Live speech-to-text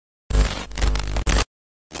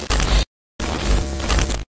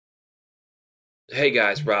Hey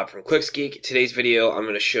guys, Rob from ClicksGeek. Today's video I'm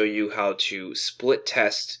going to show you how to split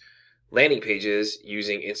test landing pages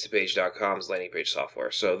using Instapage.com's landing page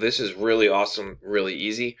software. So this is really awesome, really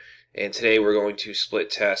easy. And today we're going to split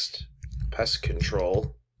test pest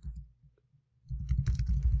control.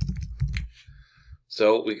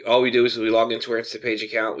 So all we do is we log into our Instapage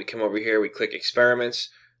account, we come over here, we click experiments.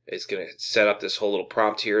 It's going to set up this whole little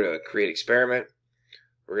prompt here to create experiment.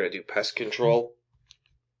 We're going to do pest control.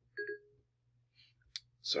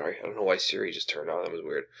 Sorry, I don't know why Siri just turned on. That was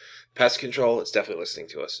weird. Pest control, it's definitely listening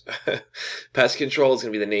to us. Pest control is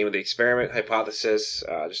going to be the name of the experiment. Hypothesis,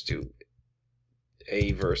 just do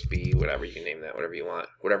A versus B, whatever you can name that, whatever you want.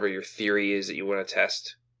 Whatever your theory is that you want to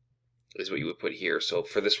test is what you would put here. So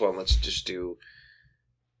for this one, let's just do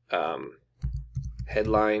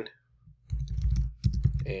headline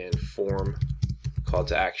and form call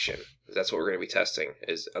to action. That's what we're going to be testing.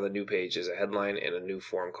 Is on the new page is a headline and a new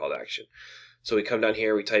form call to action. So we come down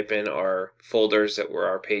here, we type in our folders where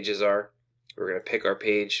our pages are. We're going to pick our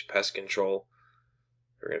page, pest control.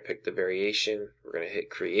 We're going to pick the variation. We're going to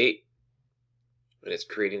hit create. And it's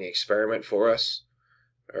creating the experiment for us.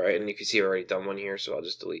 Alright, and you can see I've already done one here, so I'll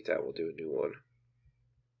just delete that. We'll do a new one.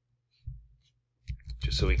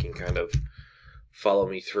 Just so we can kind of follow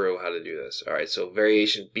me through how to do this. Alright, so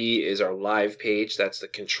variation B is our live page. That's the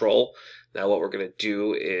control. Now what we're going to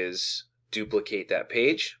do is duplicate that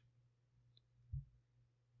page.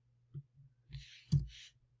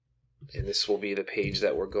 And this will be the page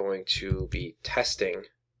that we're going to be testing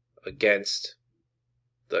against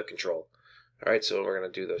the control. Alright, so we're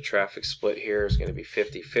going to do the traffic split here. It's going to be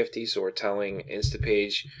 50-50. So we're telling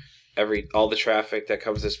Instapage all the traffic that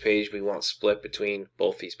comes to this page we want split between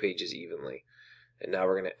both these pages evenly. And now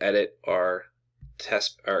we're going to edit our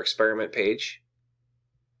experiment page.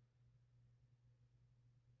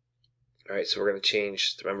 Alright, so we're going to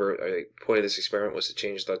change, remember the point of this experiment was to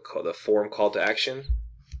change the form call to action.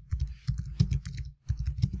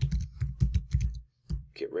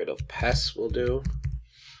 Get rid of pests, we'll do.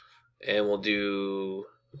 And we'll do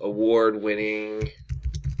award-winning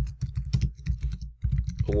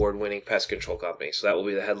pest control company. So that will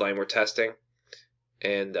be the headline we're testing.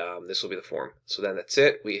 And this will be the form. So then that's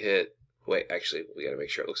it. We hit, wait, actually, we got to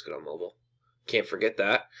make sure it looks good on mobile. Can't forget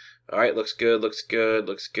that. All right, looks good, looks good,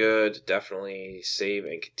 looks good. Definitely save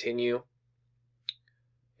and continue.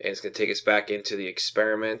 And it's going to take us back into the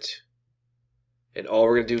experiment. And all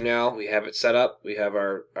we're going to do now, we have it set up. We have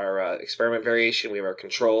our experiment variation. We have our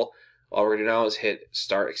control. All we're going to do now is hit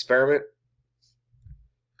Start Experiment.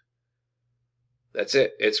 That's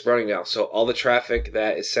it. It's running now. So all the traffic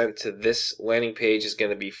that is sent to this landing page is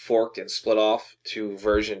going to be forked and split off to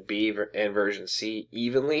version B and version C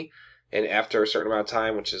evenly. And after a certain amount of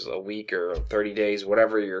time, which is a week or 30 days,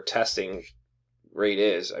 whatever your testing rate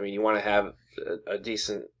is, I mean, you want to have a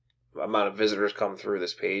decent amount of visitors come through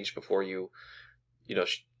this page before you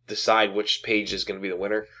decide which page is going to be the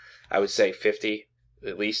winner. I would say 50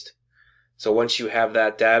 at least. So once you have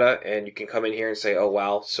that data, and you can come in here and say, oh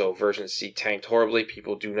wow, so version C tanked horribly,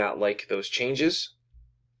 people do not like those changes.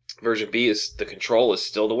 Version B is the control is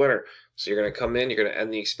still the winner. So you're going to come in, you're going to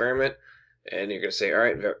end the experiment, and you're going to say, all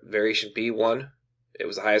right, variation B won. It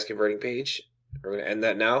was the highest converting page. We're going to end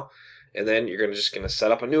that now, and then you're just going to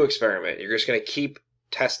set up a new experiment. You're just going to keep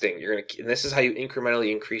testing. And this is how you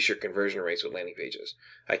incrementally increase your conversion rates with landing pages.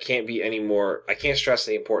 I can't stress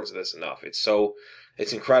the importance of this enough.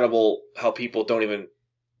 It's incredible how people don't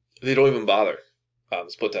even bother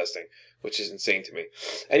split testing, which is insane to me.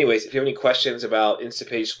 Anyways, if you have any questions about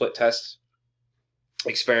Instapage split test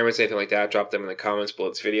experiments, anything like that, drop them in the comments below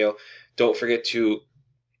this video. Don't forget to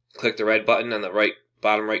click the red button on the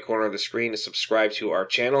bottom right corner of the screen to subscribe to our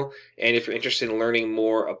channel. And if you're interested in learning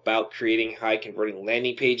more about creating high converting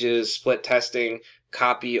landing pages, split testing,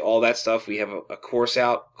 copy, all that stuff, we have a course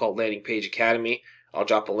out called Landing Page Academy. I'll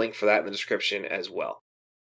drop a link for that in the description as well.